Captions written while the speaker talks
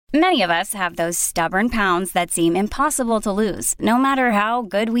Many of us have those stubborn pounds that seem impossible to lose, no matter how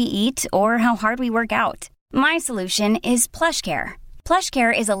good we eat or how hard we work out. My solution is PlushCare.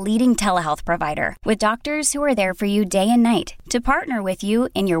 PlushCare is a leading telehealth provider with doctors who are there for you day and night to partner with you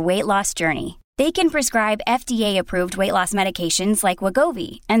in your weight loss journey. They can prescribe FDA-approved weight loss medications like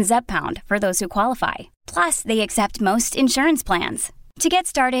Wegovy and Zepbound for those who qualify. Plus, they accept most insurance plans. To get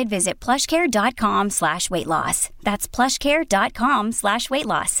started, visit plushcare.com/weightloss. That's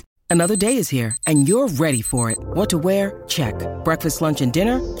plushcare.com/weightloss. Another day is here, and you're ready for it. What to wear? Check. Breakfast, lunch, and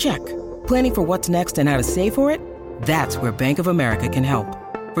dinner? Check. Planning for what's next and how to save for it? That's where Bank of America can help.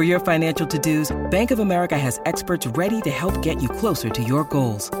 For your financial to-dos, Bank of America has experts ready to help get you closer to your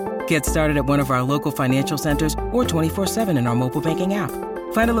goals. Get started at one of our local financial centers or 24/7 in our mobile banking app.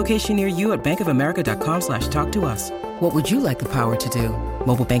 Find a location near you at bankofamerica.com/talktous. What would you like the power to do?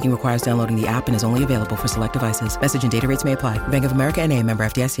 Mobile banking requires downloading the app and is only available for select devices. Message and data rates may apply. Bank of America N.A., member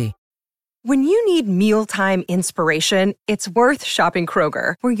FDIC. When you need mealtime inspiration, it's worth shopping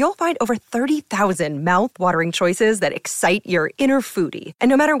Kroger, where you'll find over 30,000 mouth-watering choices that excite your inner foodie. And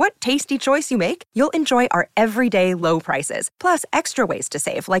no matter what tasty choice you make, you'll enjoy our everyday low prices, plus extra ways to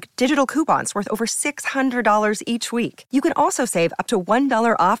save, like digital coupons worth over $600 each week. You can also save up to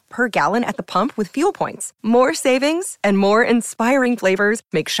 $1 off per gallon at the pump with fuel points. More savings and more inspiring flavors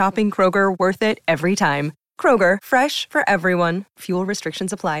make shopping Kroger worth it every time. Kroger, fresh for everyone. Fuel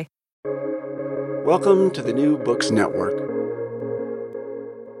restrictions apply. Welcome to the New Books Network.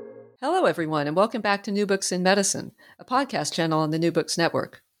 Hello, everyone, and welcome back to New Books in Medicine, a podcast channel on the New Books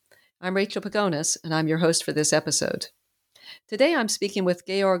Network. I'm Rachel Pagonis, and I'm your host for this episode. Today, I'm speaking with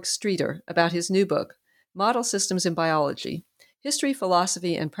Georg Streeter about his new book, Model Systems in Biology, History,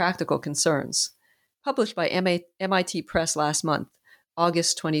 Philosophy, and Practical Concerns, published by MIT Press last month,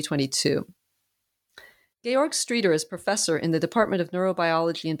 August 2022. Georg Streeter is professor in the Department of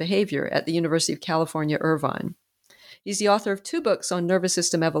Neurobiology and Behavior at the University of California, Irvine. He's the author of 2 books on nervous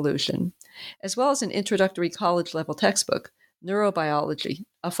system evolution, as well as an introductory college-level textbook, Neurobiology,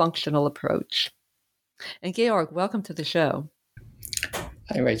 A Functional Approach. And Georg, welcome to the show.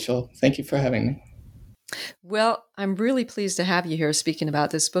 Hi, Rachel. Thank you for having me. Well, I'm really pleased to have you here speaking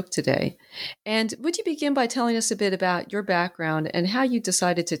about this book today. And would you begin by telling us a bit about your background and how you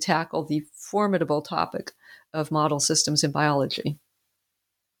decided to tackle the formidable topic of model systems in biology?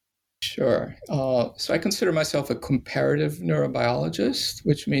 Sure. So I consider myself a comparative neurobiologist,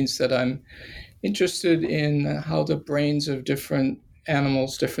 which means that I'm interested in how the brains of different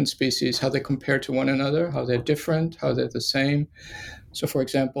animals, different species, how they compare to one another, how they're different, how they're the same. So, for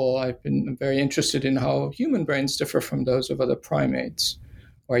example, I've been very interested in how human brains differ from those of other primates.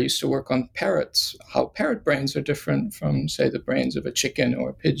 Or I used to work on parrots, how parrot brains are different from, say, the brains of a chicken or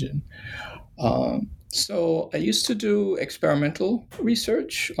a pigeon. So I used to do experimental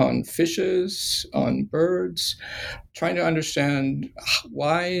research on fishes, on birds, trying to understand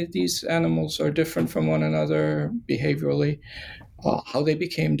why these animals are different from one another behaviorally, how they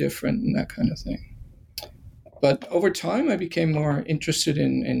became different, and that kind of thing. But over time, I became more interested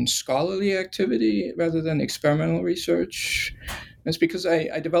in scholarly activity rather than experimental research. It's because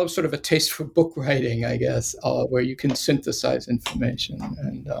I developed sort of a taste for book writing, I guess, where you can synthesize information.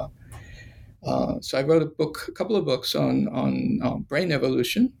 And so I wrote a couple of books on brain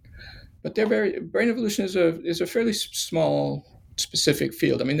evolution. But brain evolution is a fairly small, specific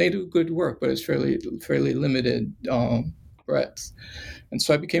field. I mean, they do good work, but it's fairly limited breadth. And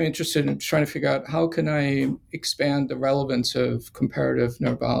so I became interested in trying to figure out how can I expand the relevance of comparative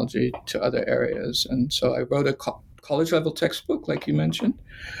neurobiology to other areas. And so I wrote a college-level textbook, like you mentioned,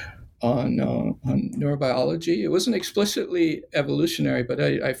 on neurobiology. It wasn't explicitly evolutionary, but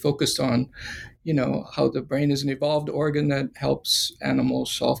I focused on, how the brain is an evolved organ that helps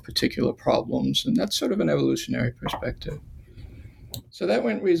animals solve particular problems. And that's sort of an evolutionary perspective. So that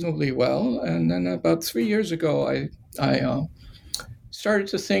went reasonably well. And then about 3 years ago, I started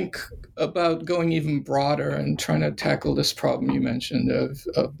to think about going even broader and trying to tackle this problem you mentioned of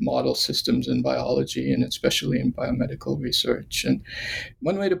model systems in biology and especially in biomedical research. And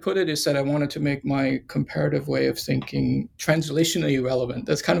one way to put it is that I wanted to make my comparative way of thinking translationally relevant.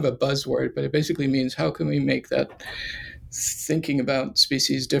 That's kind of a buzzword, but it basically means how can we make that thinking about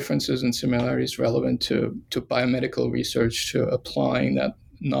species differences and similarities relevant to biomedical research, to applying that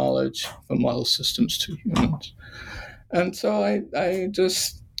knowledge of model systems to humans. And so I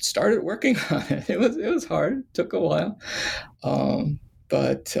just started working on it. It was hard, it took a while,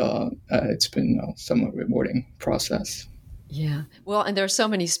 but it's been a somewhat rewarding process. Yeah. Well, and there are so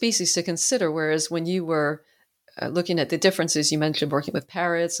many species to consider, whereas when you were looking at the differences, you mentioned working with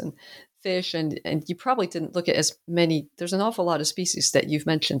parrots and fish, and you probably didn't look at as many. There's an awful lot of species that you've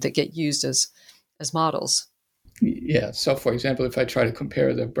mentioned that get used as models. Yeah. So, for example, if I try to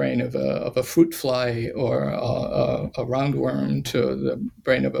compare the brain of a fruit fly or a roundworm to the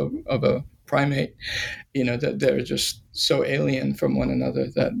brain of a primate, that they're just so alien from one another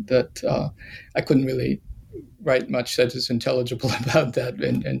that I couldn't really write much that is intelligible about that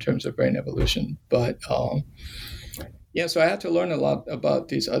in terms of brain evolution. But so I had to learn a lot about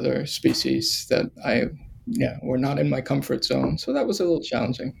these other species that were not in my comfort zone. So that was a little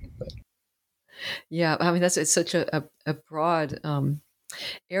challenging. But. Yeah, I mean, it's such a broad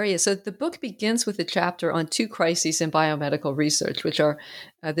area. So the book begins with a chapter on two crises in biomedical research, which are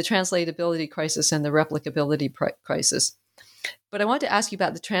the translatability crisis and the replicability crisis. But I want to ask you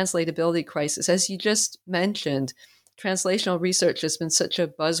about the translatability crisis. As you just mentioned, translational research has been such a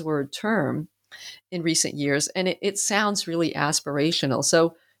buzzword term in recent years, and it sounds really aspirational.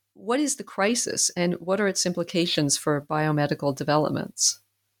 So what is the crisis, and what are its implications for biomedical developments?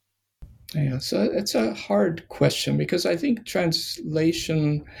 Yeah, so it's a hard question because I think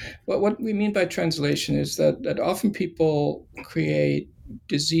translation, what we mean by translation is that often people create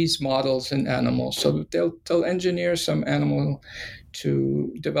disease models in animals. So they'll engineer some animal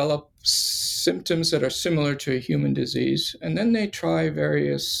to develop symptoms that are similar to a human disease, and then they try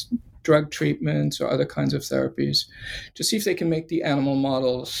various drug treatments or other kinds of therapies to see if they can make the animal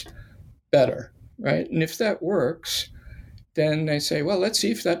models better, right? And if that works, then they say, well, let's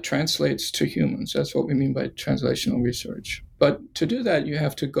see if that translates to humans. That's what we mean by translational research. But to do that, you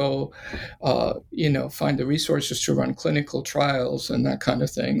have to go, find the resources to run clinical trials and that kind of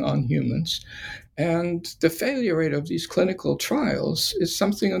thing on humans. And the failure rate of these clinical trials is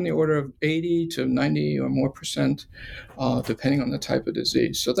something on the order of 80 to 90 or more percent, depending on the type of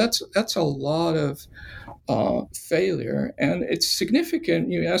disease. So that's a lot of failure. And it's significant.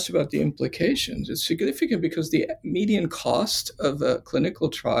 You asked about the implications. It's significant because the median cost of a clinical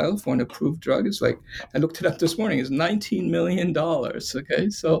trial for an approved drug is I looked it up this morning, is $19 million. Okay.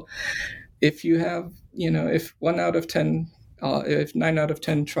 So if you have, if 9 out of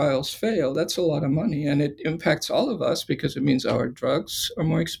 10 trials fail, that's a lot of money. And it impacts all of us because it means our drugs are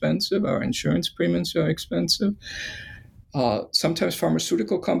more expensive, our insurance premiums are expensive. Sometimes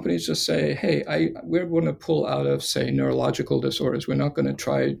pharmaceutical companies just say, hey, we're going to pull out of, say, neurological disorders. We're not going to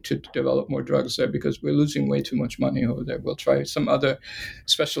try to develop more drugs there because we're losing way too much money over there. We'll try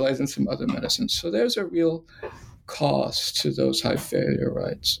specialize in some other medicines. So there's a real cost to those high failure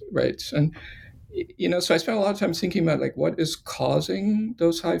rates. And so I spent a lot of time thinking about what is causing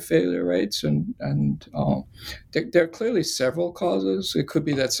those high failure rates, and there are clearly several causes. It could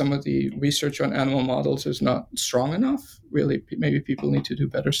be that some of the research on animal models is not strong enough. Really, maybe people need to do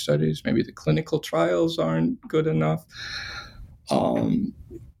better studies. Maybe the clinical trials aren't good enough.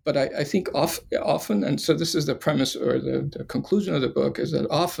 But I think often, and so this is the premise or the conclusion of the book, is that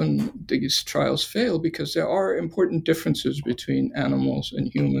often these trials fail because there are important differences between animals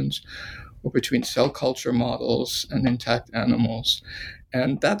and humans, or between cell culture models and intact animals.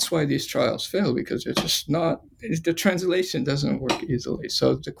 And that's why these trials fail, because it's just the translation doesn't work easily.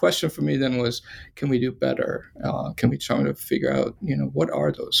 So the question for me then was, can we do better? Can we try to figure out, what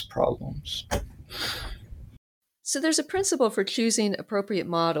are those problems? So there's a principle for choosing appropriate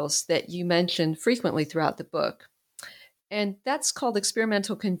models that you mention frequently throughout the book. And that's called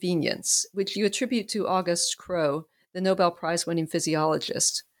experimental convenience, which you attribute to Auguste Crowe, the Nobel Prize-winning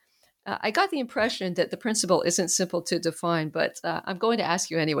physiologist. I got the impression that the principle isn't simple to define, but I'm going to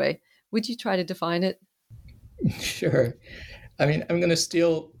ask you anyway. Would you try to define it? Sure. I mean, I'm going to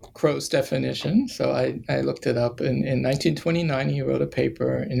steal Crowe's definition. So I looked it up. In 1929, he wrote a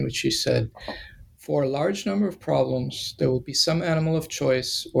paper in which he said, for a large number of problems, there will be some animal of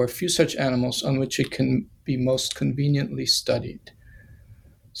choice or a few such animals on which it can be most conveniently studied.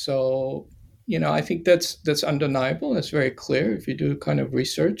 So, I think that's undeniable. That's very clear. If you do kind of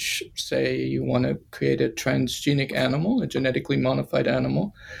research, say you want to create a transgenic animal, a genetically modified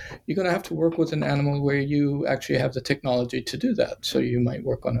animal, you're going to have to work with an animal where you actually have the technology to do that. So you might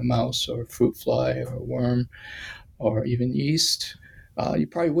work on a mouse or a fruit fly or a worm or even yeast. You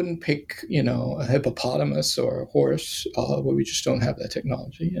probably wouldn't pick, a hippopotamus or a horse where we just don't have that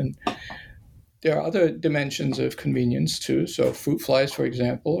technology. And there are other dimensions of convenience too. So fruit flies, for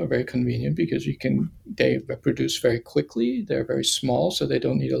example, are very convenient because they reproduce very quickly. They're very small, so they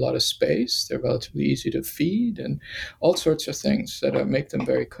don't need a lot of space. They're relatively easy to feed, and all sorts of things that make them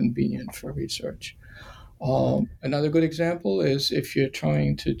very convenient for research. Another good example is if you're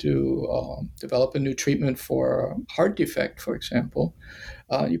trying to develop a new treatment for a heart defect, for example,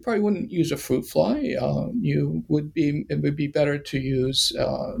 you probably wouldn't use a fruit fly. It would be better to use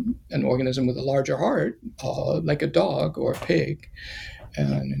an organism with a larger heart, like a dog or a pig.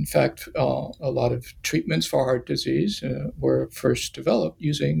 And in fact, a lot of treatments for heart disease were first developed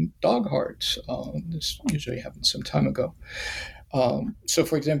using dog hearts. This usually happened some time ago. So,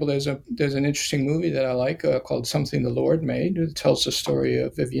 for example, there's an interesting movie that I like called Something the Lord Made. It tells the story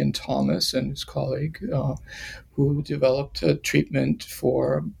of Vivian Thomas and his colleague who developed a treatment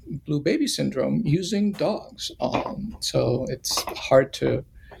for blue baby syndrome using dogs. So it's hard to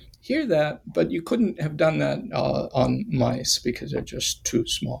hear that, but you couldn't have done that on mice because they're just too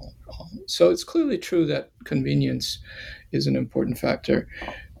small. So it's clearly true that convenience is an important factor.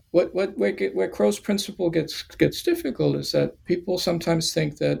 Where Crow's principle gets difficult is that people sometimes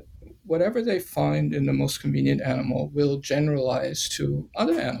think that whatever they find in the most convenient animal will generalize to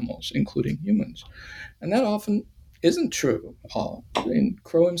other animals, including humans. And that often isn't true.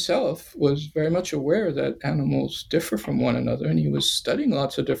 Crow himself was very much aware that animals differ from one another, and he was studying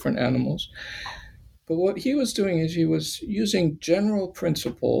lots of different animals. But what he was doing is he was using general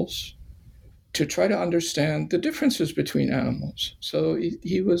principles to try to understand the differences between animals. So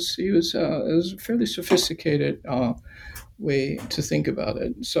it was a fairly sophisticated way to think about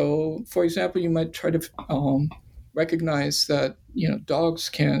it. So, for example, you might try to recognize that dogs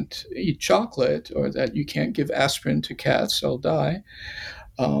can't eat chocolate, or that you can't give aspirin to cats; they'll die.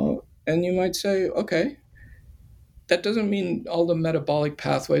 And you might say, okay, that doesn't mean all the metabolic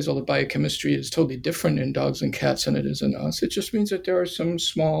pathways, all the biochemistry is totally different in dogs and cats than it is in us. It just means that there are some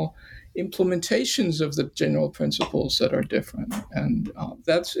small implementations of the general principles that are different. And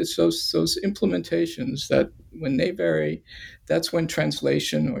it's those implementations that when they vary, that's when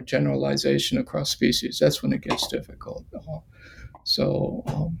translation or generalization across species, that's when it gets difficult. So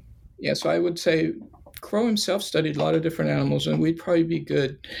I would say Crow himself studied a lot of different animals, and we'd probably be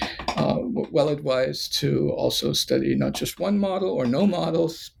well advised to also study not just one model or no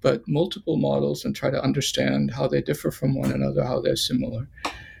models, but multiple models and try to understand how they differ from one another, how they're similar.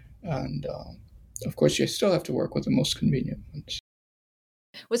 And of course, you still have to work with the most convenient ones.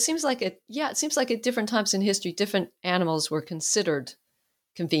 Well, it seems like at different times in history, different animals were considered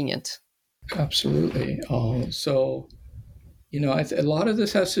convenient. Absolutely. A lot of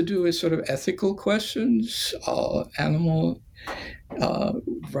this has to do with sort of ethical questions, animal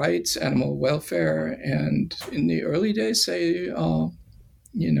rights, animal welfare, and in the early days,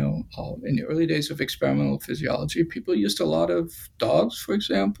 in the early days of experimental physiology, people used a lot of dogs, for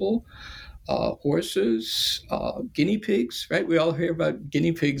example, horses, guinea pigs, right? We all hear about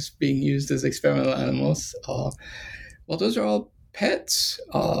guinea pigs being used as experimental animals. Well, those are all pets,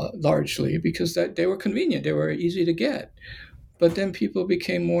 largely, because they were convenient. They were easy to get. But then people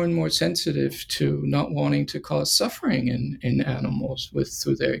became more and more sensitive to not wanting to cause suffering in animals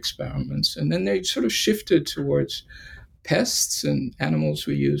through their experiments. And then they sort of shifted towards pests and animals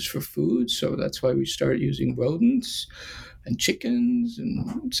we use for food. So that's why we started using rodents and chickens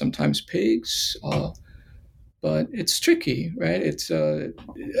and sometimes pigs. But it's tricky, right? It's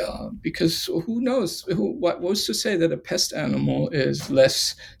because who knows? What was to say that a pest animal is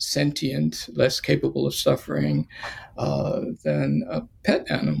less sentient, less capable of suffering than a pet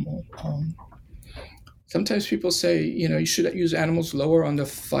animal? Sometimes people say, you should use animals lower on the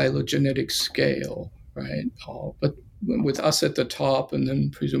phylogenetic scale, right? But with us at the top, and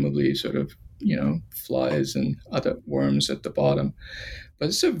then presumably sort of flies and other worms at the bottom. But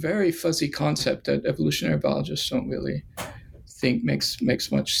it's a very fuzzy concept that evolutionary biologists don't really think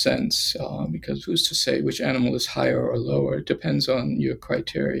makes much sense, because who's to say which animal is higher or lower? It depends on your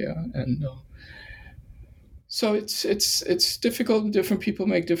criteria, and so it's difficult. Different people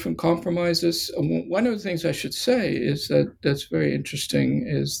make different compromises. One of the things I should say is that's very interesting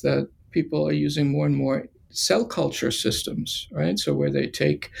is that people are using more and more cell culture systems, right? So where they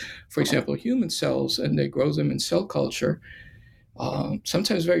take, for example, human cells and they grow them in cell culture,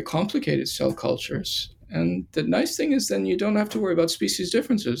 sometimes very complicated cell cultures. And the nice thing is then you don't have to worry about species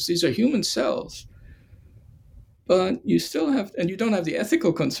differences. These are human cells. But you still have, and you don't have the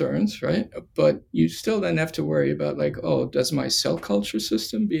ethical concerns, right? But you still then have to worry about does my cell culture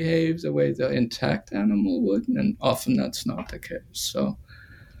system behave the way the intact animal would? And often that's not the case.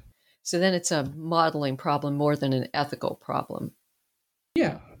 So then it's a modeling problem more than an ethical problem.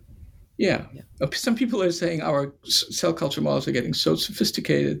 Yeah. Some people are saying our cell culture models are getting so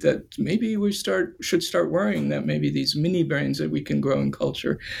sophisticated that maybe we should start worrying that maybe these mini brains that we can grow in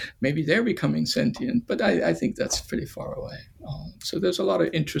culture, maybe they're becoming sentient. But I think that's pretty far away. So there's a lot of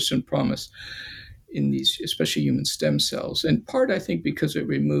interest and promise in these, especially human stem cells. In part, I think, because it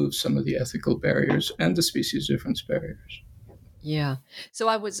removes some of the ethical barriers and the species difference barriers. Yeah. So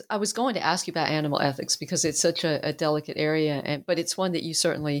I was going to ask you about animal ethics because it's such a delicate area, but it's one that you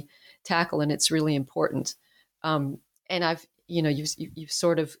certainly tackle, and it's really important. And you've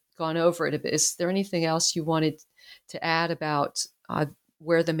sort of gone over it a bit. Is there anything else you wanted to add about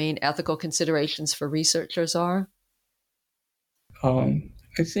where the main ethical considerations for researchers are?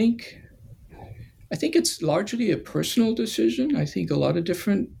 I think it's largely a personal decision. I think a lot of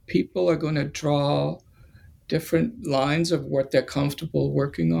different people are going to draw different lines of what they're comfortable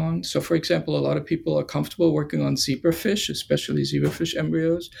working on. So, for example, a lot of people are comfortable working on zebrafish, especially zebrafish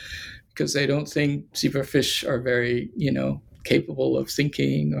embryos, because they don't think zebrafish are very, capable of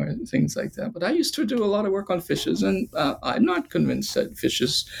thinking or things like that. But I used to do a lot of work on fishes, and I'm not convinced that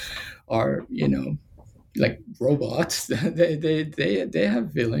fishes are, like robots. they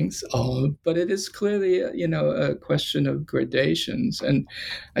have feelings, but it is clearly, a question of gradations. And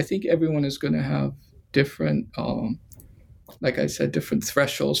I think everyone is going to have different, like I said, different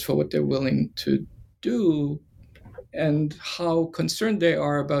thresholds for what they're willing to do and how concerned they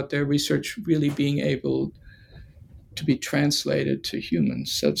are about their research really being able to be translated to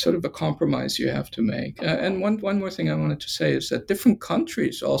humans. So it's sort of a compromise you have to make. And one more thing I wanted to say is that different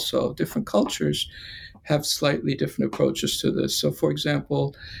countries also, different cultures have slightly different approaches to this. So, for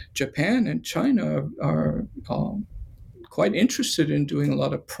example, Japan and China are quite interested in doing a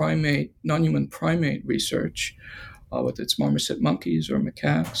lot of non-human primate research, whether it's marmoset monkeys or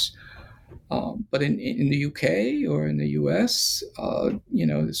macaques. But in the UK or in the US,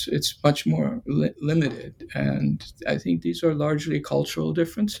 it's much more limited. And I think these are largely cultural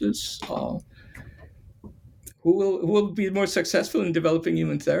differences. Who will be more successful in developing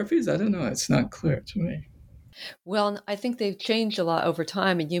human therapies? I don't know. It's not clear to me. Well, I think they've changed a lot over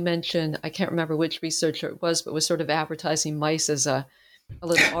time. And you mentioned, I can't remember which researcher it was, but was sort of advertising mice as a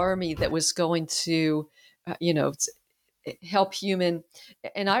little army that was going to, help human.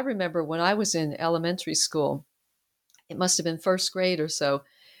 And I remember when I was in elementary school, it must have been first grade or so,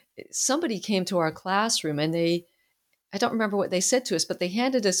 somebody came to our classroom and I don't remember what they said to us, but they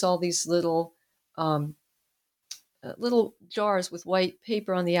handed us all these little jars with white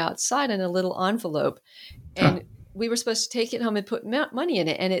paper on the outside and a little envelope. And we were supposed to take it home and put money in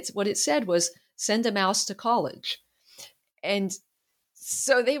it. And what it said was, send a mouse to college. And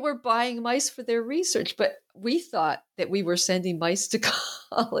so they were buying mice for their research, but we thought that we were sending mice to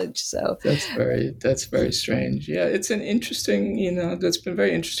college. So that's very strange. Yeah, it's an interesting, that's been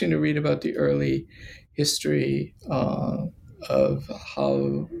very interesting to read about the early history of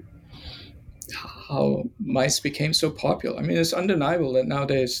how mice became so popular. I mean, it's undeniable that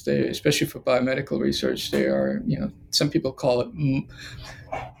nowadays, especially for biomedical research, they are, some people call it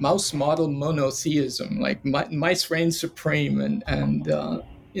mouse model monotheism, like mice reign supreme, and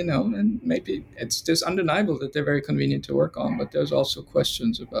maybe it's just undeniable that they're very convenient to work on, but there's also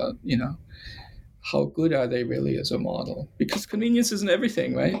questions about, how good are they really as a model? Because convenience isn't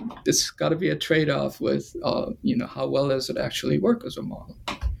everything, right? It's got to be a trade-off with, how well does it actually work as a model?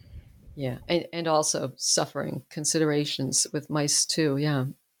 Yeah, and also suffering considerations with mice too, yeah.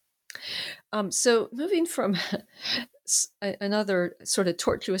 So moving from another sort of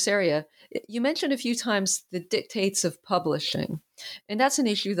tortuous area, you mentioned a few times the dictates of publishing, and that's an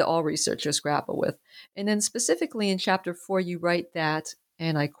issue that all researchers grapple with. And then specifically in Chapter 4, you write that,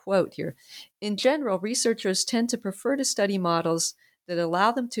 and I quote here, in general, researchers tend to prefer to study models that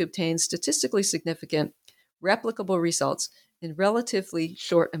allow them to obtain statistically significant, replicable results in relatively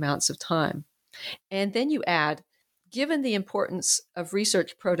short amounts of time. And then you add, given the importance of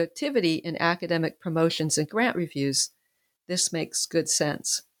research productivity in academic promotions and grant reviews, this makes good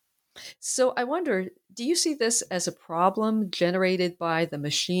sense. So I wonder, do you see this as a problem generated by the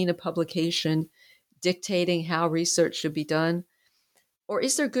machine of publication dictating how research should be done? Or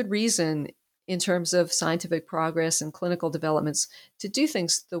is there good reason in terms of scientific progress and clinical developments to do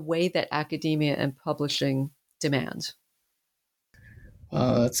things the way that academia and publishing demand?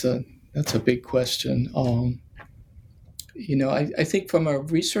 That's a big question. I think from a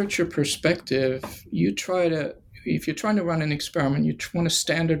researcher perspective, if you're trying to run an experiment, you want to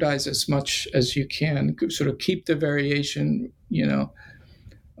standardize as much as you can, sort of keep the variation,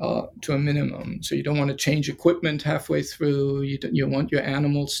 to a minimum. So you don't want to change equipment halfway through. You want your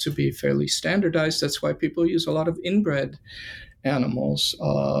animals to be fairly standardized. That's why people use a lot of inbred animals,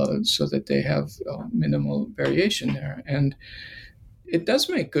 so that they have minimal variation there. And it does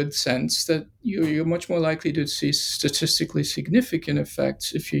make good sense that you're much more likely to see statistically significant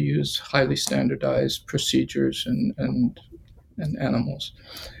effects if you use highly standardized procedures and animals.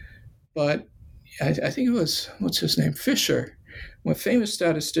 But I think it was, what's his name, Fisher, a famous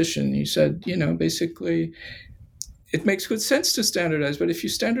statistician. He said, basically, it makes good sense to standardize, but if you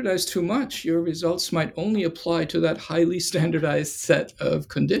standardize too much, your results might only apply to that highly standardized set of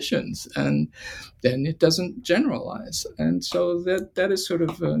conditions, and then it doesn't generalize. And so that is sort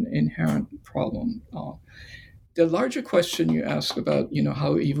of an inherent problem. The larger question you ask about,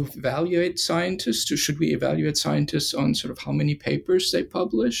 how we evaluate scientists, or should we evaluate scientists on sort of how many papers they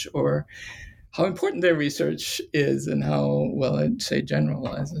publish, or how important their research is, and how well I'd say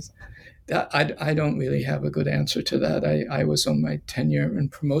generalizes. That I don't really have a good answer to that. I was on my tenure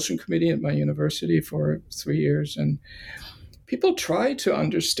and promotion committee at my university for 3 years, and people try to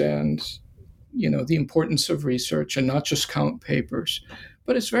understand, the importance of research and not just count papers,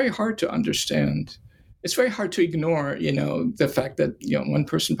 but it's very hard to understand. It's very hard to ignore, the fact that, one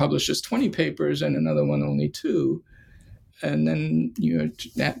person publishes 20 papers and another one only 2. And then you're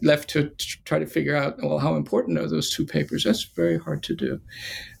left to try to figure out, well, how important are those 2 papers? That's very hard to do.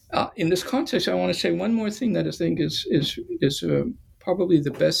 In this context, I want to say one more thing that I think is probably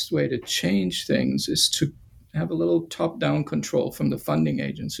the best way to change things is to have a little top-down control from the funding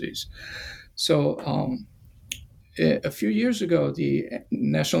agencies. So a few years ago, the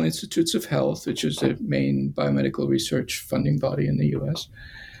National Institutes of Health, which is the main biomedical research funding body in the U.S.,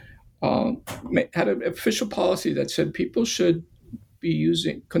 had an official policy that said people should be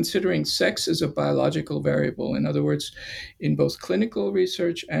considering sex as a biological variable. In other words, in both clinical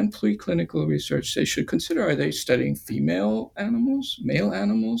research and preclinical research, they should consider, are they studying female animals, male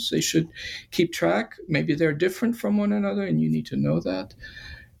animals? They should keep track. Maybe they're different from one another, and you need to know that.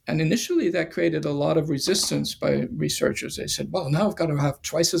 And initially, that created a lot of resistance by researchers. They said, well, now I've got to have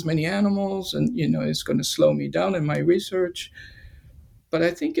twice as many animals, and it's going to slow me down in my research. But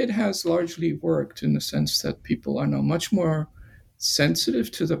I think it has largely worked in the sense that people are now much more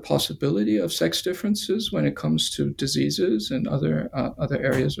sensitive to the possibility of sex differences when it comes to diseases and other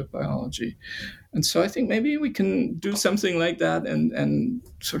areas of biology. And so I think maybe we can do something like that and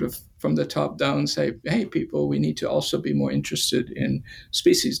sort of from the top down say, hey, people, we need to also be more interested in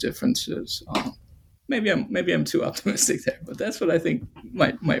species differences. Maybe I'm too optimistic there, but that's what I think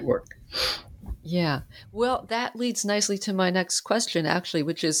might work. Yeah. Well, that leads nicely to my next question, actually,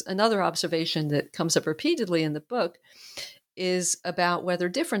 which is another observation that comes up repeatedly in the book, is about whether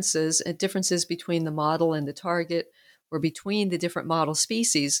differences between the model and the target, or between the different model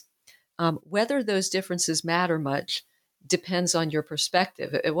species, whether those differences matter much depends on your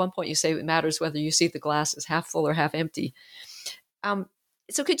perspective. At one point, you say it matters whether you see the glass as half full or half empty.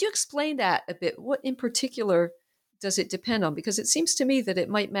 So could you explain that a bit? What in particular does it depend on? Because it seems to me that it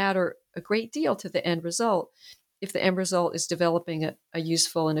might matter a great deal to the end result if the end result is developing a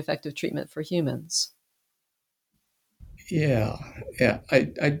useful and effective treatment for humans. Yeah.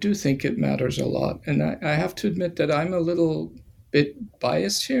 I do think it matters a lot. And I have to admit that I'm a little bit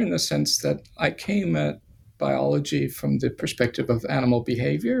biased here in the sense that I came at biology from the perspective of animal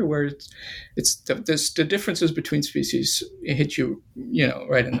behavior, where it's the differences between species hit you,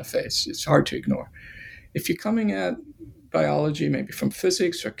 right in the face. It's hard to ignore. If you're coming at biology, maybe from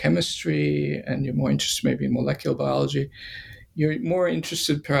physics or chemistry, and you're more interested maybe in molecular biology, you're more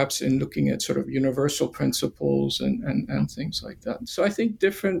interested perhaps in looking at sort of universal principles and things like that. So I think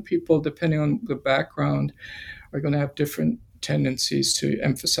different people, depending on the background, are going to have different tendencies to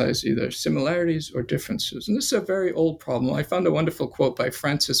emphasize either similarities or differences. And this is a very old problem. I found a wonderful quote by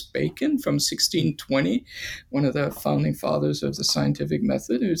Francis Bacon from 1620, one of the founding fathers of the scientific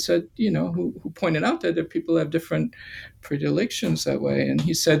method, who said, who pointed out that people have different predilections that way. And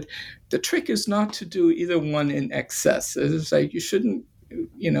he said, the trick is not to do either one in excess. It's like you shouldn't,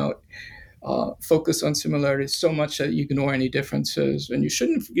 focus on similarities so much that you ignore any differences, and you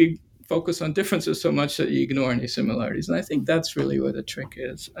shouldn't focus on differences so much that you ignore any similarities. And I think that's really where the trick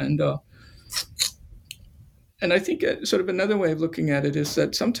is. And I think sort of another way of looking at it is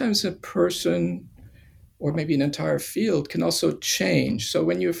that sometimes a person or maybe an entire field can also change. So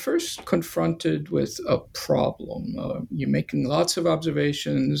when you're first confronted with a problem, you're making lots of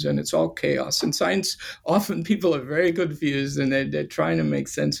observations and it's all chaos. In science, often people are very confused and they're trying to make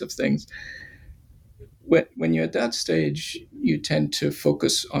sense of things. When you're at that stage, you tend to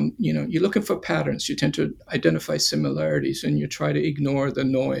focus on, you're looking for patterns. You tend to identify similarities and you try to ignore the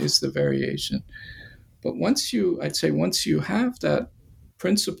noise, the variation. But once you have that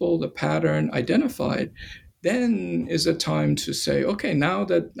principle, the pattern identified, then is a time to say, okay, now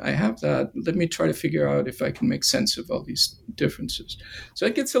that I have that, let me try to figure out if I can make sense of all these differences. So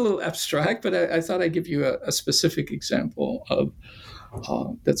it gets a little abstract, but I thought I'd give you a specific example of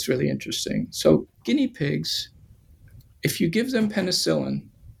that's really interesting. So guinea pigs, if you give them penicillin,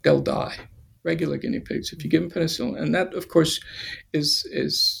 they'll die. regular guinea pigs if you give them penicillin. And that, of course,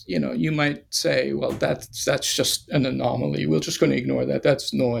 is you might say, well, that's just an anomaly. We're just going to ignore that.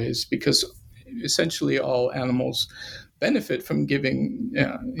 That's noise, because essentially all animals benefit from giving,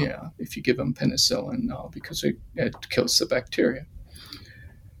 if you give them penicillin, because it kills the bacteria.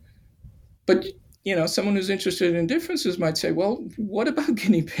 But someone who's interested in differences might say, well, what about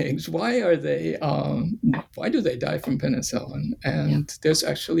guinea pigs? Why do they die from penicillin? And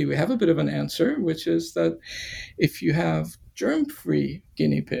we have a bit of an answer, which is that if you have germ-free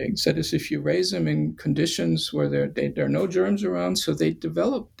guinea pigs, that is, if you raise them in conditions where there are no germs around, so they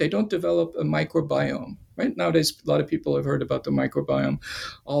don't develop a microbiome. Right? Nowadays, a lot of people have heard about the microbiome,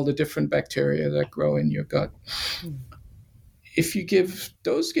 all the different bacteria that grow in your gut. If you give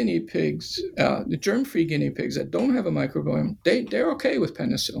those guinea pigs, the germ-free guinea pigs that don't have a microbiome, they're okay with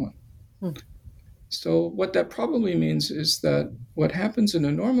penicillin. So what that probably means is that what happens in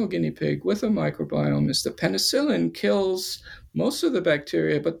a normal guinea pig with a microbiome is the penicillin kills most of the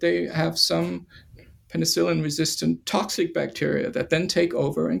bacteria, but they have some penicillin-resistant toxic bacteria that then take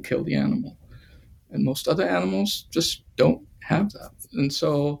over and kill the animal. And most other animals just don't have that. And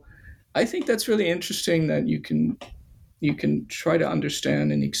so I think that's really interesting, that you can try to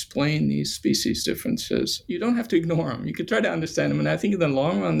understand and explain these species differences. You don't have to ignore them. You can try to understand them. And I think in the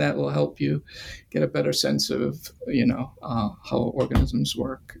long run, that will help you get a better sense of, how organisms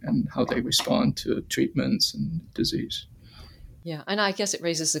work and how they respond to treatments and disease. Yeah. And I guess it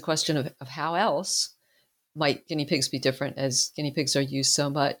raises the question of how else might guinea pigs be different, as guinea pigs are used so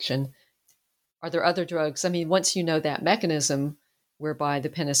much. And are there other drugs? I mean, once you know that mechanism whereby the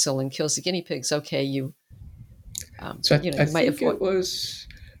penicillin kills the guinea pigs, okay, I think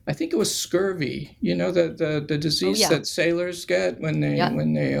it was scurvy. The disease that sailors get when they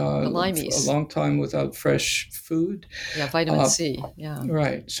the limeys. a long time without fresh food. Yeah, vitamin C. Yeah.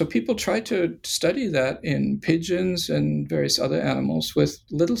 Right. So people tried to study that in pigeons and various other animals with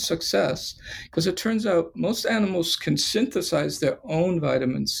little success, because it turns out most animals can synthesize their own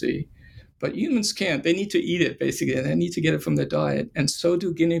vitamin C. But humans can't. They need to eat it, basically, and they need to get it from their diet, and so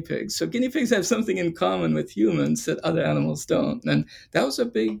do guinea pigs. So guinea pigs have something in common with humans that other animals don't. And that was a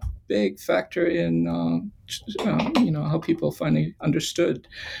big, big factor in, how people finally understood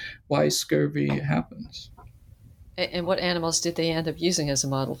why scurvy happens. And what animals did they end up using as a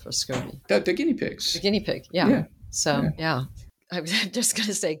model for scurvy? The guinea pigs. The guinea pig, yeah. So, yeah. I'm just going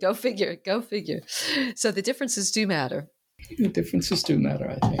to say, go figure. So the differences do matter. The differences do matter,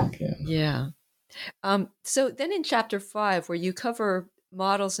 I think. Yeah. So then in chapter 5, where you cover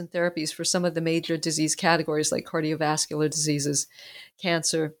models and therapies for some of the major disease categories like cardiovascular diseases,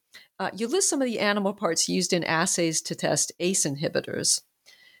 cancer, you list some of the animal parts used in assays to test ACE inhibitors.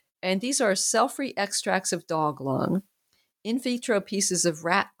 And these are cell-free extracts of dog lung, in vitro pieces of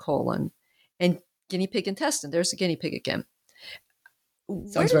rat colon, and guinea pig intestine. There's the guinea pig again.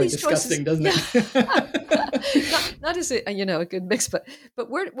 Sounds very disgusting, doesn't it? not as a good mix, but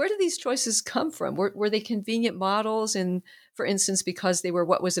where do these choices come from? Were they convenient models, and for instance, because they were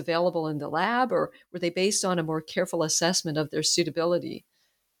what was available in the lab, or were they based on a more careful assessment of their suitability?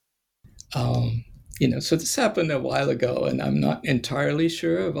 So this happened a while ago, and I'm not entirely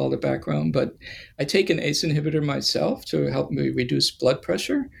sure of all the background, but I take an ACE inhibitor myself to help me reduce blood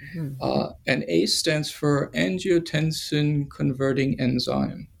pressure. Mm-hmm. And ACE stands for angiotensin converting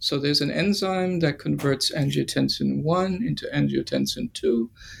enzyme. So there's an enzyme that converts angiotensin 1 into angiotensin 2,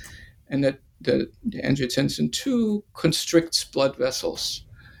 and that the angiotensin 2 constricts blood vessels.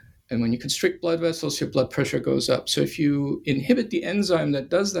 And when you constrict blood vessels, your blood pressure goes up. So if you inhibit the enzyme that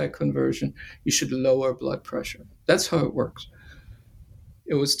does that conversion, you should lower blood pressure. That's how it works.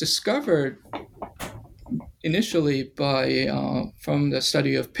 It was discovered initially from the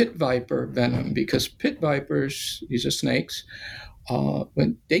study of pit viper venom, because pit vipers, these are snakes,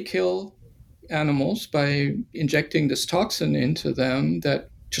 when they kill animals by injecting this toxin into them that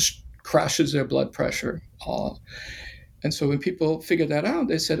just crashes their blood pressure. And so when people figured that out,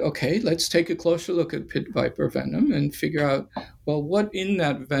 they said, okay, let's take a closer look at pit viper venom and figure out, well, what in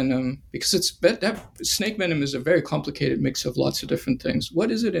that venom, because that snake venom is a very complicated mix of lots of different things.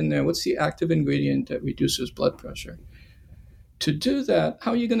 What is it in there? What's the active ingredient that reduces blood pressure? To do that,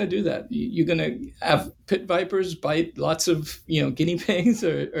 how are you going to do that? You're going to have pit vipers bite lots of guinea pigs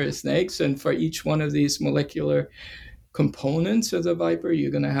or snakes, and for each one of these molecular components of the viper,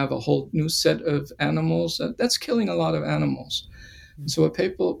 you're going to have a whole new set of animals. That's killing a lot of animals. Mm-hmm. So what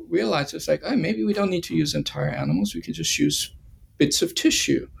people realize is like, maybe we don't need to use entire animals. We could just use bits of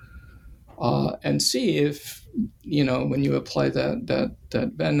tissue and see if, when you apply that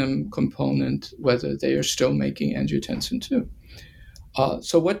venom component, whether they are still making angiotensin 2.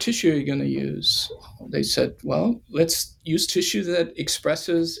 So what tissue are you going to use? They said, well, let's use tissue that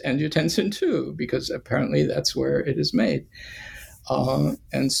expresses angiotensin 2, because apparently that's where it is made.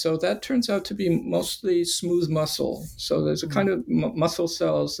 And so that turns out to be mostly smooth muscle. So there's a kind of muscle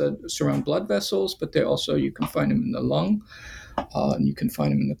cells that surround blood vessels, but they also, you can find them in the lung, and you can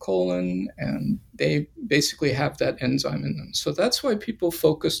find them in the colon, and they basically have that enzyme in them. So that's why people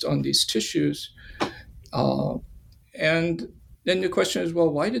focused on these tissues. And then the question is, well,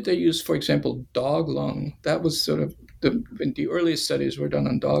 why did they use, for example, dog lung? That was sort of the earliest studies were done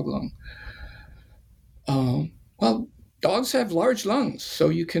on dog lung. Well, dogs have large lungs, so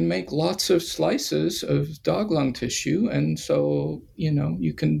you can make lots of slices of dog lung tissue. And so,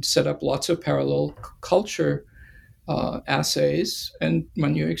 you can set up lots of parallel culture assays and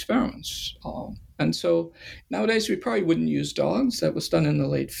run your experiments. And so nowadays we probably wouldn't use dogs. That was done in the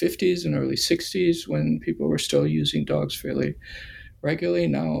late 50s and early 60s when people were still using dogs fairly regularly.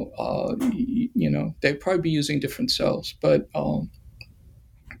 Now, they'd probably be using different cells. But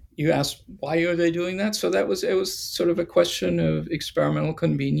you asked, why are they doing that? So it was sort of a question of experimental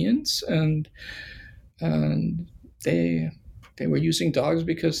convenience, and they were using dogs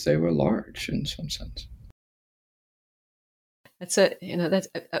because they were large in some sense. That's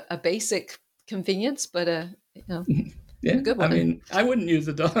a basic convenience, but a good one. I mean, I wouldn't use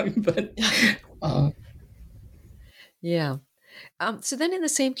a dog, but yeah. So then in the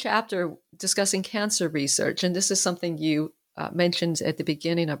same chapter discussing cancer research, and this is something you mentioned at the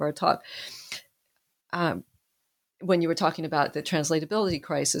beginning of our talk, when you were talking about the translatability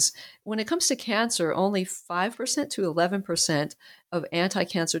crisis, when it comes to cancer, only 5% to 11% of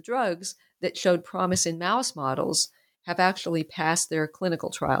anti-cancer drugs that showed promise in mouse models have actually passed their clinical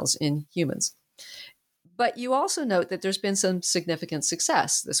trials in humans. But you also note that there's been some significant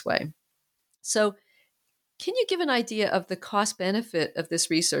success this way. So can you give an idea of the cost benefit of this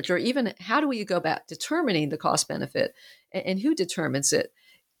research, or even how do we go about determining the cost benefit, and who determines it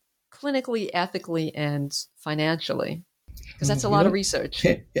clinically, ethically, and financially? Because that's a lot of research.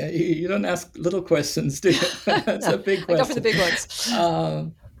 Yeah, you don't ask little questions, do you? That's a big question. I go for the big ones.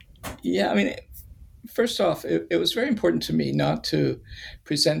 I mean, first off, it was very important to me not to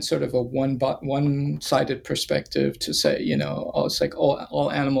present sort of a one-sided perspective to say, it's like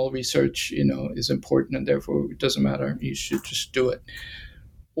all animal research, is important and therefore it doesn't matter. You should just do it.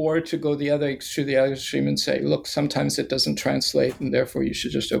 Or to go to the other extreme and say, look, sometimes it doesn't translate and therefore you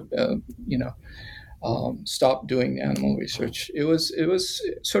should just, stop doing animal research. It was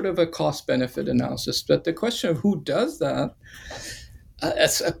sort of a cost-benefit analysis. But the question of who does that,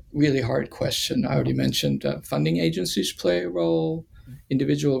 that's a really hard question. I already mentioned funding agencies play a role.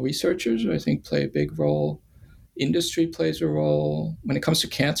 Individual researchers, I think, play a big role. Industry plays a role. When it comes to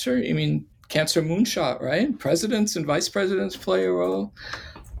cancer, cancer moonshot, right? Presidents and vice presidents play a role.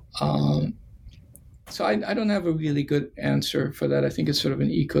 So I don't have a really good answer for that. I think it's sort of an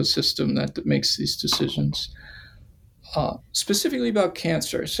ecosystem that makes these decisions. Specifically about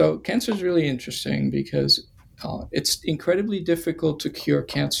cancer. So cancer is really interesting because it's incredibly difficult to cure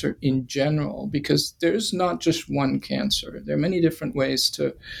cancer in general because there's not just one cancer. There are many different ways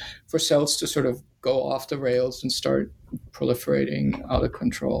for cells to sort of go off the rails and start proliferating out of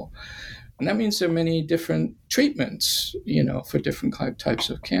control. And that means there are many different treatments, for different types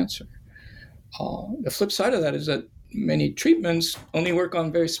of cancer. The flip side of that is that many treatments only work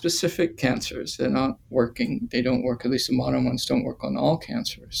on very specific cancers. They don't work, at least the modern ones don't work on all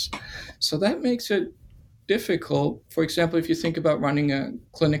cancers. So that makes it difficult. For example, if you think about running a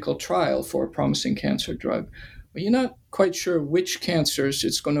clinical trial for a promising cancer drug, but you're not quite sure which cancers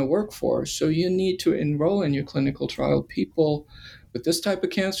it's going to work for. So you need to enroll in your clinical trial people with this type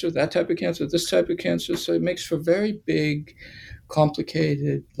of cancer, that type of cancer, this type of cancer. So it makes for very big,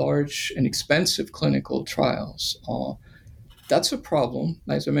 complicated, large, and expensive clinical trials. That's a problem,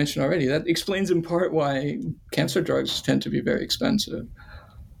 as I mentioned already. That explains in part why cancer drugs tend to be very expensive.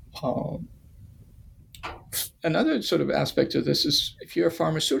 Another sort of aspect of this is if you're a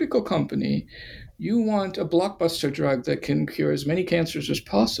pharmaceutical company, you want a blockbuster drug that can cure as many cancers as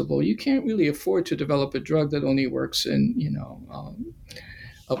possible. You can't really afford to develop a drug that only works in,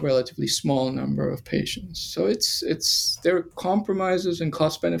 a relatively small number of patients. So there are compromises and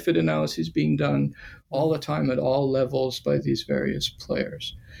cost-benefit analyses being done all the time at all levels by these various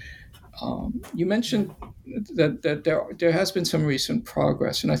players. You mentioned that there has been some recent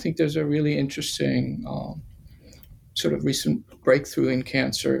progress, and I think there's a really interesting sort of recent breakthrough in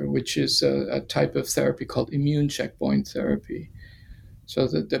cancer, which is a type of therapy called immune checkpoint therapy. So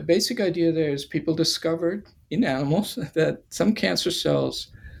the basic idea there is people discovered in animals that some cancer cells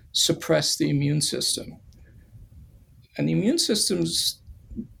suppress the immune system. And the immune systems,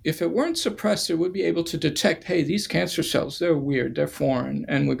 if it weren't suppressed, it would be able to detect, hey, these cancer cells, they're weird, they're foreign,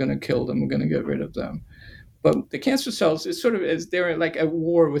 and we're going to kill them, we're going to get rid of them. But the cancer cells, it's sort of as they're like at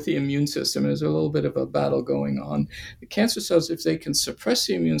war with the immune system. There's a little bit of a battle going on. The cancer cells, if they can suppress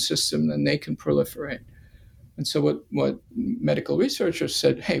the immune system, then they can proliferate. And so what medical researchers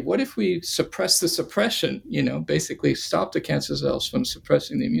said, hey, what if we suppress the suppression, basically stop the cancer cells from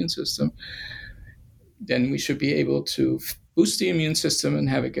suppressing the immune system? Then we should be able to boost the immune system and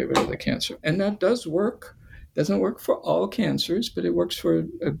have it get rid of the cancer. And that does work. Doesn't work for all cancers, but it works for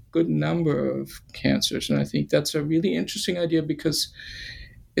a good number of cancers. And I think that's a really interesting idea because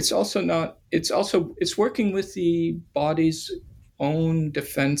it's working with the body's own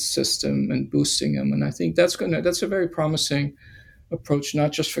defense system and boosting them. And I think that's a very promising approach,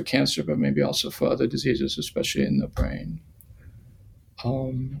 not just for cancer, but maybe also for other diseases, especially in the brain.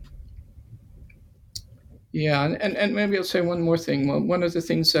 And maybe I'll say one more thing. Well, one of the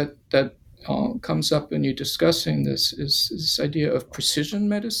things that comes up when you're discussing this is this idea of precision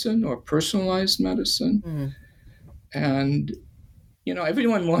medicine or personalized medicine. Mm. And,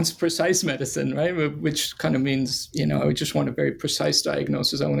 everyone wants precise medicine, right? Which kind of means, I just want a very precise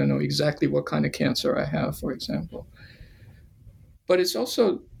diagnosis. I want to know exactly what kind of cancer I have, for example. But it's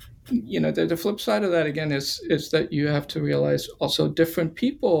also, the flip side of that, again, is that you have to realize also different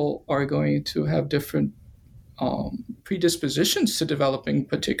people are going to have different predispositions to developing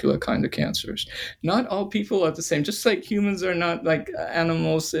particular kind of cancers. Not all people are the same. Just like humans are not like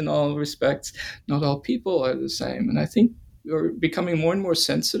animals in all respects, not all people are the same. And I think we're becoming more and more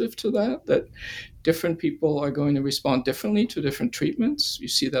sensitive to that different people are going to respond differently to different treatments. You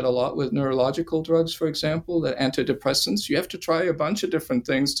see that a lot with neurological drugs, for example, the antidepressants. You have to try a bunch of different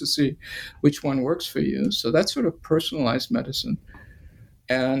things to see which one works for you. So that's sort of personalized medicine.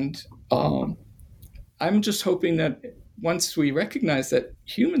 And I'm just hoping that once we recognize that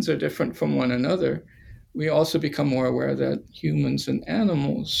humans are different from one another, we also become more aware that humans and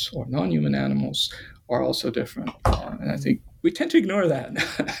animals or non-human animals are also different. And I think we tend to ignore that.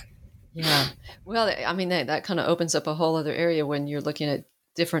 Yeah. Well, I mean, that kind of opens up a whole other area when you're looking at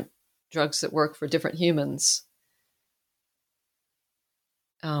different drugs that work for different humans.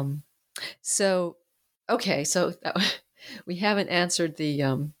 So we haven't answered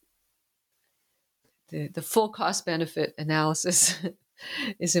the full cost benefit analysis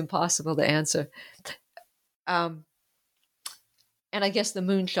is impossible to answer. And I guess the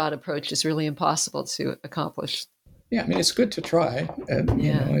moonshot approach is really impossible to accomplish. Yeah, I mean, it's good to try. And,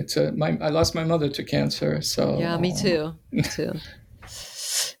 I lost my mother to cancer, so. Yeah, me too. Me too.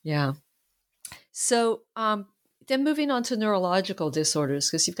 Yeah. So then moving on to neurological disorders,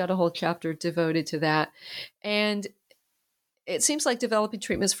 because you've got a whole chapter devoted to that. And it seems like developing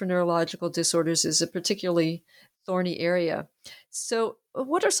treatments for neurological disorders is a particularly thorny area. So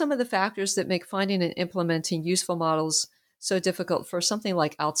what are some of the factors that make finding and implementing useful models so difficult for something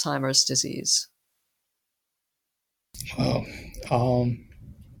like Alzheimer's disease? Well,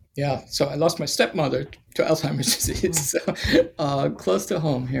 so I lost my stepmother to Alzheimer's disease, so close to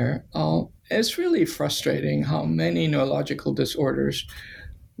home here. It's really frustrating how many neurological disorders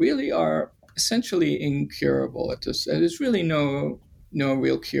really are essentially incurable at this. There's really no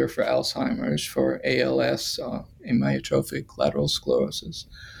real cure for Alzheimer's, for ALS, amyotrophic lateral sclerosis,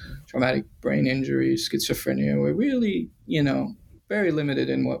 traumatic brain injury, schizophrenia. We're really, very limited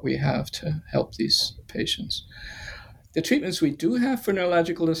in what we have to help these patients. The treatments we do have for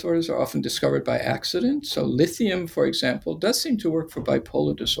neurological disorders are often discovered by accident. So lithium, for example, does seem to work for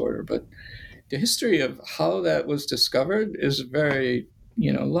bipolar disorder, but the history of how that was discovered is very,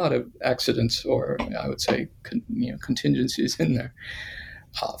 a lot of accidents, or I would say, contingencies in there.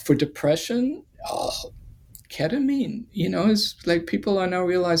 For depression, ketamine, is like people are now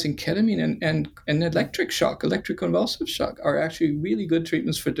realizing ketamine and electroconvulsive shock are actually really good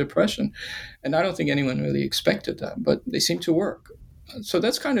treatments for depression. And I don't think anyone really expected that, but they seem to work. So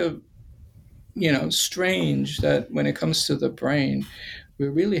that's kind of, strange that when it comes to the brain, we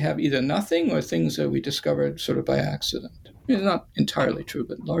really have either nothing or things that we discovered sort of by accident. It's not entirely true,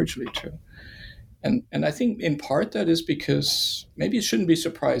 but largely true. And I think in part that is because, maybe it shouldn't be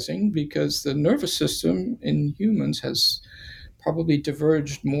surprising, because the nervous system in humans has probably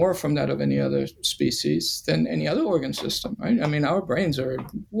diverged more from that of any other species than any other organ system, right? I mean, our brains are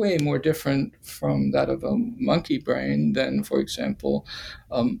way more different from that of a monkey brain than, for example,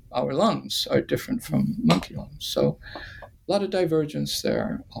 our lungs are different from monkey lungs. So a lot of divergence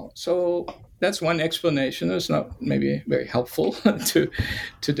there. So that's one explanation. It's not maybe very helpful to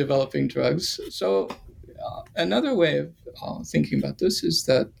developing drugs. So another way of thinking about this is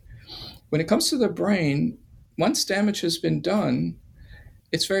that when it comes to the brain, once damage has been done,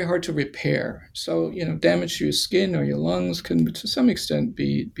 it's very hard to repair. So, damage to your skin or your lungs can, to some extent,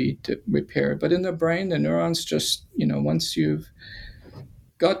 be repaired. But in the brain, the neurons just, once you've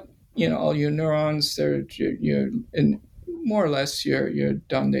got, all your neurons, you're in more or less you're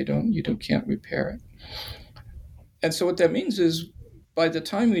done. You can't repair it. And so what that means is, by the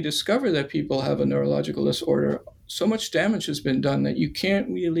time we discover that people have a neurological disorder, so much damage has been done that you can't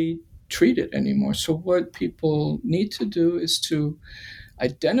really treat it anymore. So what people need to do is to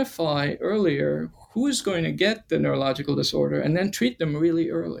identify earlier who is going to get the neurological disorder and then treat them really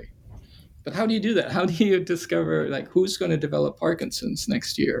early. But how do you do that? How do you discover who's going to develop Parkinson's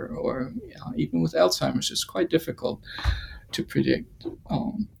next year, or even with Alzheimer's? It's quite difficult to predict.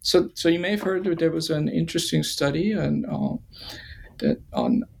 So you may have heard that there was an interesting study on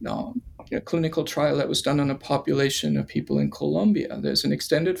a clinical trial that was done on a population of people in Colombia. There's an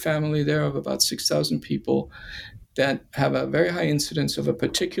extended family there of about 6,000 people that have a very high incidence of a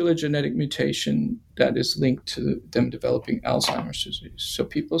particular genetic mutation that is linked to them developing Alzheimer's disease. So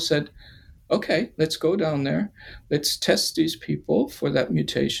people said, okay, let's go down there. Let's test these people for that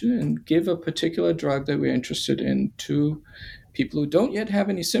mutation and give a particular drug that we're interested in to people who don't yet have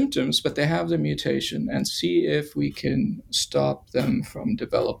any symptoms, but they have the mutation, and see if we can stop them from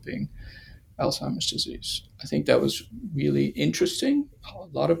developing Alzheimer's disease. I think that was really interesting, a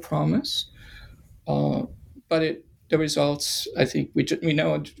lot of promise. But the results, I think we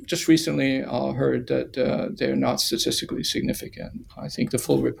know just recently heard that they're not statistically significant. I think the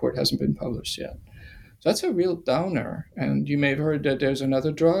full report hasn't been published yet. So that's a real downer. And you may have heard that there's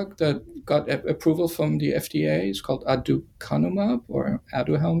another drug that got approval from the FDA. It's called aducanumab, or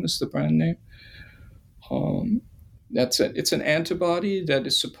Aduhelm is the brand name. It's an antibody that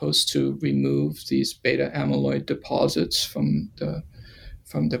is supposed to remove these beta amyloid deposits from the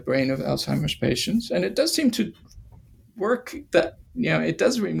brain of Alzheimer's patients, and it does seem to work. That it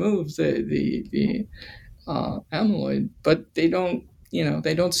does remove the amyloid, but they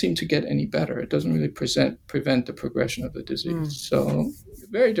don't seem to get any better. It doesn't really prevent the progression of the disease. So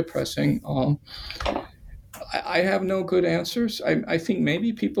very depressing. I have no good answers. I think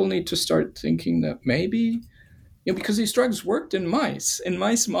maybe people need to start thinking that maybe, because these drugs worked in mouse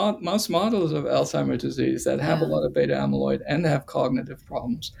models of Alzheimer's disease that have a lot of beta amyloid and have cognitive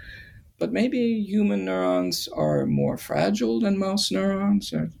problems. But maybe human neurons are more fragile than mouse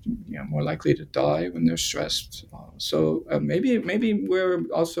neurons, or more likely to die when they're stressed. So maybe we're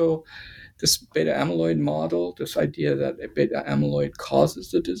also, this beta amyloid model, this idea that beta amyloid causes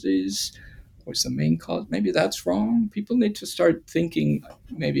the disease, or is the main cause, maybe that's wrong. People need to start thinking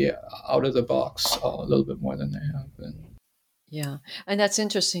maybe out of the box a little bit more than they have been. Yeah, and that's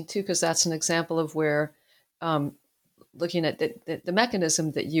interesting too, because that's an example of where looking at the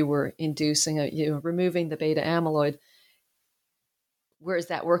mechanism that you were inducing, removing the beta amyloid, whereas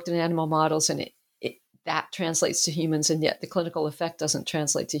that worked in animal models, and that translates to humans, and yet the clinical effect doesn't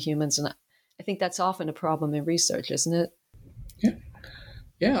translate to humans. And I think that's often a problem in research, isn't it?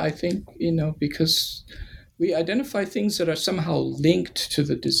 Yeah, I think, because we identify things that are somehow linked to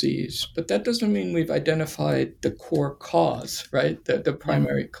the disease, but that doesn't mean we've identified the core cause, right? The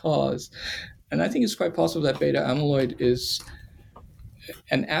primary cause. And I think it's quite possible that beta amyloid is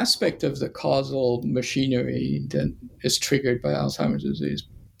an aspect of the causal machinery that is triggered by Alzheimer's disease.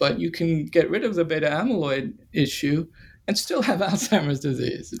 But you can get rid of the beta amyloid issue and still have Alzheimer's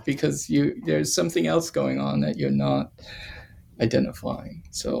disease, because there's something else going on that you're not identifying.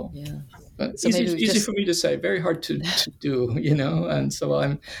 So, but so easy for me to say, very hard to do, and so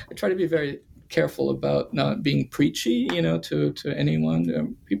I try to be very careful about not being preachy, to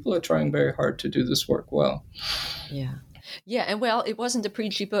anyone. People are trying very hard to do this work well. Yeah. And it wasn't a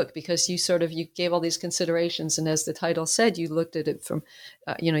preachy book, because you gave all these considerations. And as the title said, you looked at it from,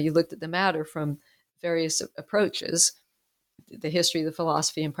 you looked at the matter from various approaches, the history, the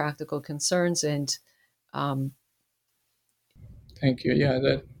philosophy, and practical concerns. And thank you. Yeah,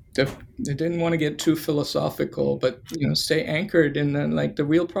 I didn't want to get too philosophical, but stay anchored in the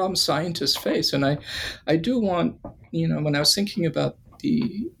real problems scientists face. And I do want, when I was thinking about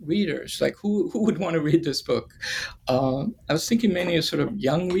the readers, who would want to read this book, I was thinking mainly of sort of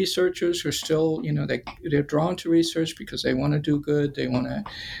young researchers who are still, they're drawn to research because they want to do good, they want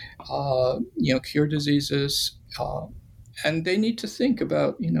to cure diseases, and they need to think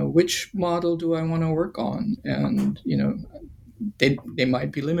about which model do I want to work on, and they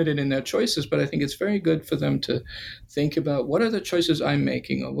might be limited in their choices, but I think it's very good for them to think about what are the choices I'm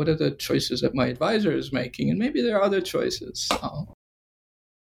making, or what are the choices that my advisor is making, and maybe there are other choices.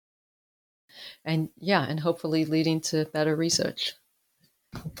 And hopefully leading to better research.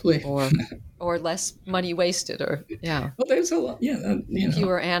 hopefully. Or less money wasted, or yeah. Well, there's a lot,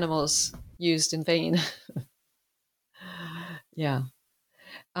 Fewer animals used in vain. Yeah.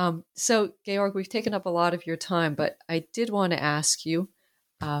 So, Georg, we've taken up a lot of your time, but I did want to ask you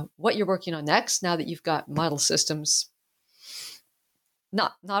what you're working on next now that you've got model systems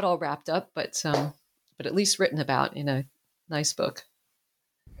not all wrapped up, but at least written about in a nice book.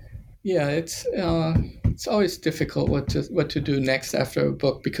 Yeah, it's always difficult what to do next after a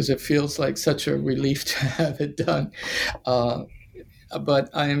book because it feels like such a relief to have it done. But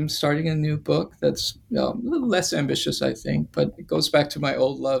I'm starting a new book that's a little less ambitious, I think, but it goes back to my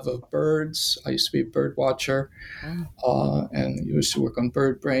old love of birds. I used to be a bird watcher and used to work on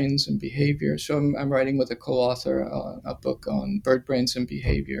bird brains and behavior. So I'm writing with a co-author a book on bird brains and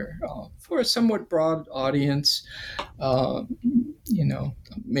behavior for a somewhat broad audience.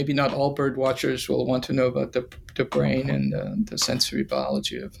 Maybe not all bird watchers will want to know about the brain and the sensory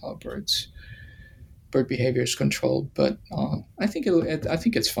biology of how bird behavior is controlled, but I think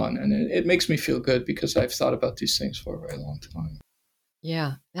it's fun, and it makes me feel good because I've thought about these things for a very long time.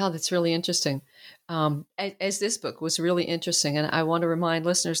 Yeah, now that's really interesting. As this book was really interesting, and I want to remind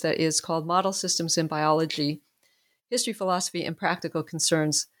listeners that it is called Model Systems in Biology, History, Philosophy, and Practical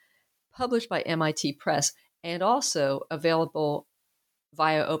Concerns, published by MIT Press, and also available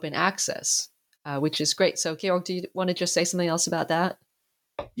via open access, which is great. So, Georg, do you want to just say something else about that?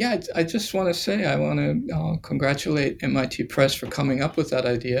 Yeah, I just want to say I want to congratulate MIT Press for coming up with that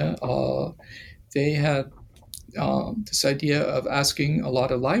idea. They had this idea of asking a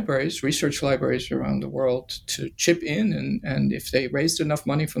lot of libraries, research libraries around the world, to chip in, and if they raised enough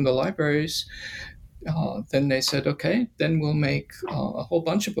money from the libraries, then they said, okay, then we'll make a whole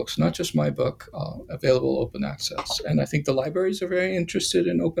bunch of books, not just my book, available open access. And I think the libraries are very interested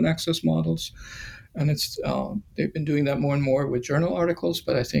in open access models. And it's they've been doing that more and more with journal articles.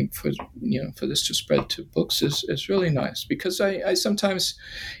 But I think for this to spread to books is really nice, because I sometimes,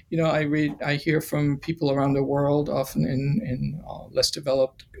 I hear from people around the world, often in less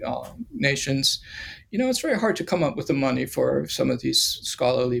developed nations. It's very hard to come up with the money for some of these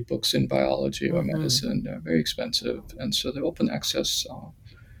scholarly books in biology or medicine. They're very expensive, and so the open access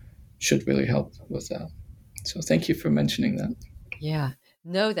should really help with that. So thank you for mentioning that. Yeah.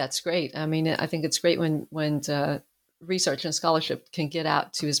 No, that's great. I mean, I think it's great when research and scholarship can get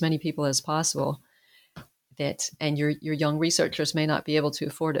out to as many people as possible. And your young researchers may not be able to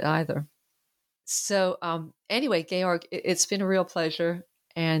afford it either. So anyway, Georg, it's been a real pleasure,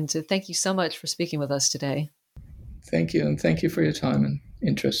 and thank you so much for speaking with us today. Thank you, and thank you for your time and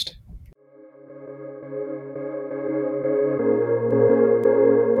interest.